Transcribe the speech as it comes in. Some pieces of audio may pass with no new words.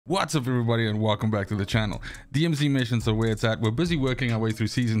What's up everybody and welcome back to the channel. DMZ missions are where it's at. We're busy working our way through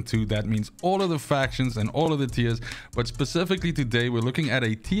season 2. That means all of the factions and all of the tiers, but specifically today we're looking at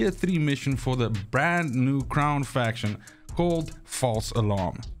a tier 3 mission for the brand new crown faction called False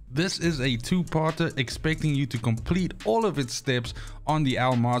Alarm. This is a two-parter expecting you to complete all of its steps on the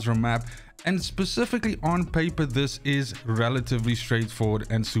Al-Mazrah map, and specifically on paper this is relatively straightforward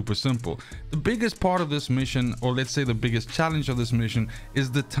and super simple. The biggest part of this mission, or let's say the biggest challenge of this mission, is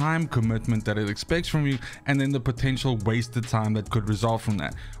the time commitment that it expects from you, and then the potential wasted time that could result from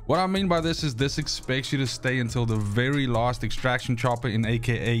that. What I mean by this is this expects you to stay until the very last extraction chopper, in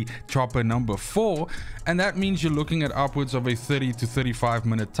aka chopper number 4, and that means you're looking at upwards of a 30 to 35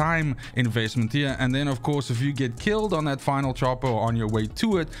 minute time investment here. And then of course if you get killed on that final chopper or on your way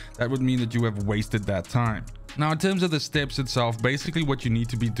to it, that would mean that you have wasted that time. Now in terms of the steps itself, basically what you need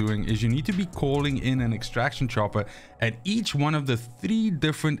to be doing is you need to be calling in an extraction chopper at each one of the 3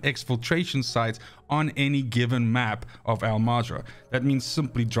 different exfiltration sites on any given map of Al-Mazrah. That means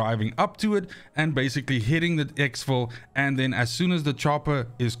simply driving up to it and basically hitting the exfil, and then as soon as the chopper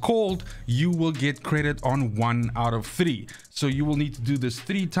is called, you will get credit on 1 out of 3. So you will need to do this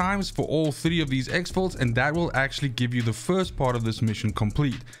 3 times for all 3 of these exfils, and that will actually give you the first part of this mission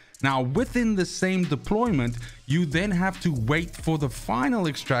complete. Now within the same deployment, you then have to wait for the final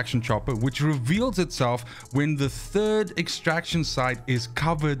extraction chopper, which reveals itself when the 3rd extraction site is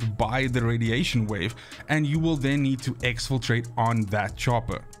covered by the radiation wave, and you will then need to exfiltrate on that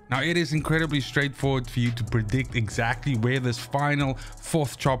chopper. Now it is incredibly straightforward for you to predict exactly where this final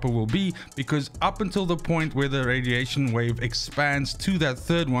 4th chopper will be, because up until the point where the radiation wave expands to that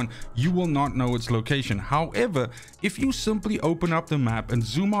 3rd one, you will not know its location. However, if you simply open up the map and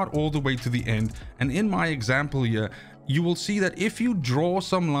zoom out all the way to the end, and in my example here, you will see that if you draw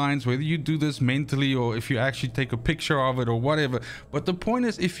some lines, whether you do this mentally or if you actually take a picture of it or whatever, but the point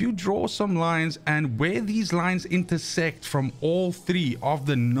is, if you draw some lines and where these lines intersect from all 3 of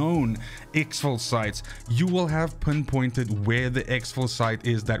the known exfil sites, you will have pinpointed where the exfil site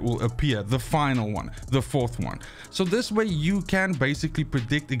is that will appear, the final one, the 4th one. So this way you can basically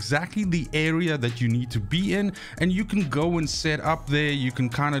predict exactly the area that you need to be in, and you can go and set up there. You can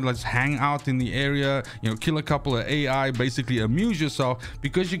kind of like hang out in the area, you know, kill a couple of AI, basically amuse yourself,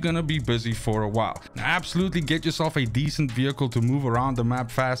 because you're gonna be busy for a while. Now absolutely get yourself a decent vehicle to move around the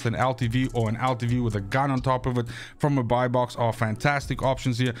map fast. An LTV or an LTV with a gun on top of it from a buy box are fantastic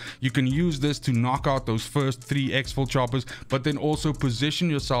options here. You can use this to knock out those first 3 exfil choppers, but then also position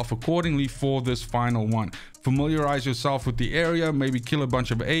yourself accordingly for this final one. Familiarize yourself with the area, maybe kill a bunch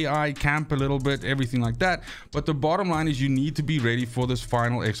of AI, camp a little bit, everything like that. But the bottom line is you need to be ready for this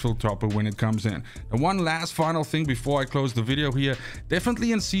final exfil chopper when it comes in. And one last final thing before I close the video here,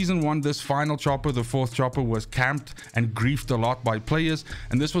 definitely in season 1, this final chopper, the 4th chopper, was camped and griefed a lot by players,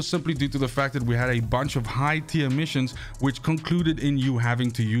 and this was simply due to the fact that we had a bunch of high tier missions which concluded in you having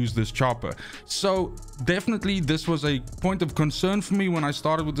to use this chopper. So definitely this was a point of concern for me when I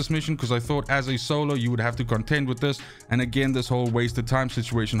started with this mission, because I thought as a solo you would have to contend with this, and again this whole wasted time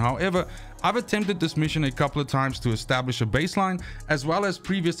situation. However, I've attempted this mission a couple of times to establish a baseline, as well as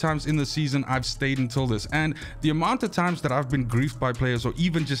previous times in the season I've stayed until this, and the amount of times that I've been griefed by players or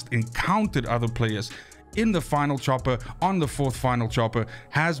even just encountered other players in the final chopper, on the 4th final chopper,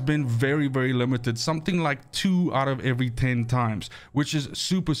 has been very limited, something like 2 out of every 10 times, which is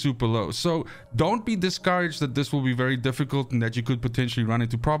super low. So don't be discouraged that this will be very difficult and that you could potentially run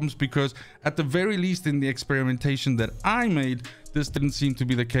into problems, because at the very least in the experimentation that I made, this didn't seem to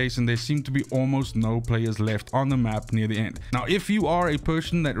be the case, and there seemed to be almost no players left on the map near the end. Now if you are a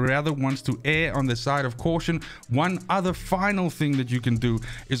person that rather wants to err on the side of caution, one other final thing that you can do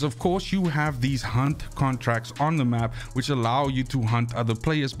is, of course, you have these hunt contracts on the map which allow you to hunt other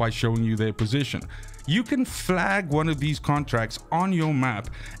players by showing you their position. You can flag one of these contracts on your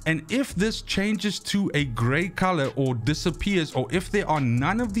map, and if this changes to a gray color or disappears, or if there are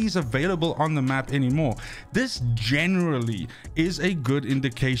none of these available on the map anymore, this generally is a good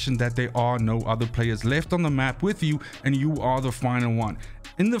indication that there are no other players left on the map with you and you are the final one.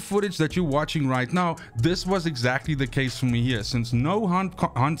 In the footage that you're watching right now, this was exactly the case for me here, since no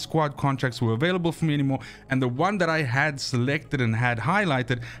hunt squad contracts were available for me anymore, and the one that I had selected and had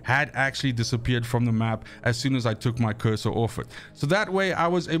highlighted had actually disappeared from the map as soon as I took my cursor off it. So that way I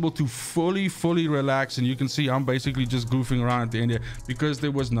was able to fully relax, and you can see I'm basically just goofing around at the end here because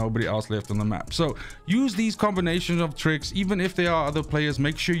there was nobody else left on the map. So use these combinations of tricks. Even if there are other players,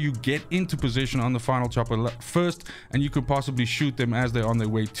 make sure you get into position on the final chopper first, and you could possibly shoot them as they're on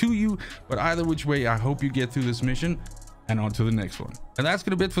their way to you. But either which way, I hope you get through this mission and on to the next one. And that's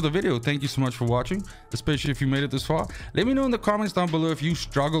gonna be it for the video. Thank you so much for watching, especially if you made it this far. Let me know in the comments down below if you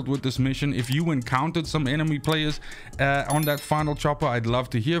struggled with this mission, if you encountered some enemy players on that final chopper. I'd love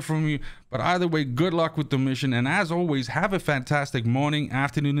to hear from you. But either way, good luck with the mission, and as always, have a fantastic morning,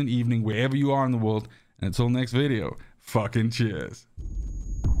 afternoon, and evening wherever you are in the world. And until next video, fucking cheers.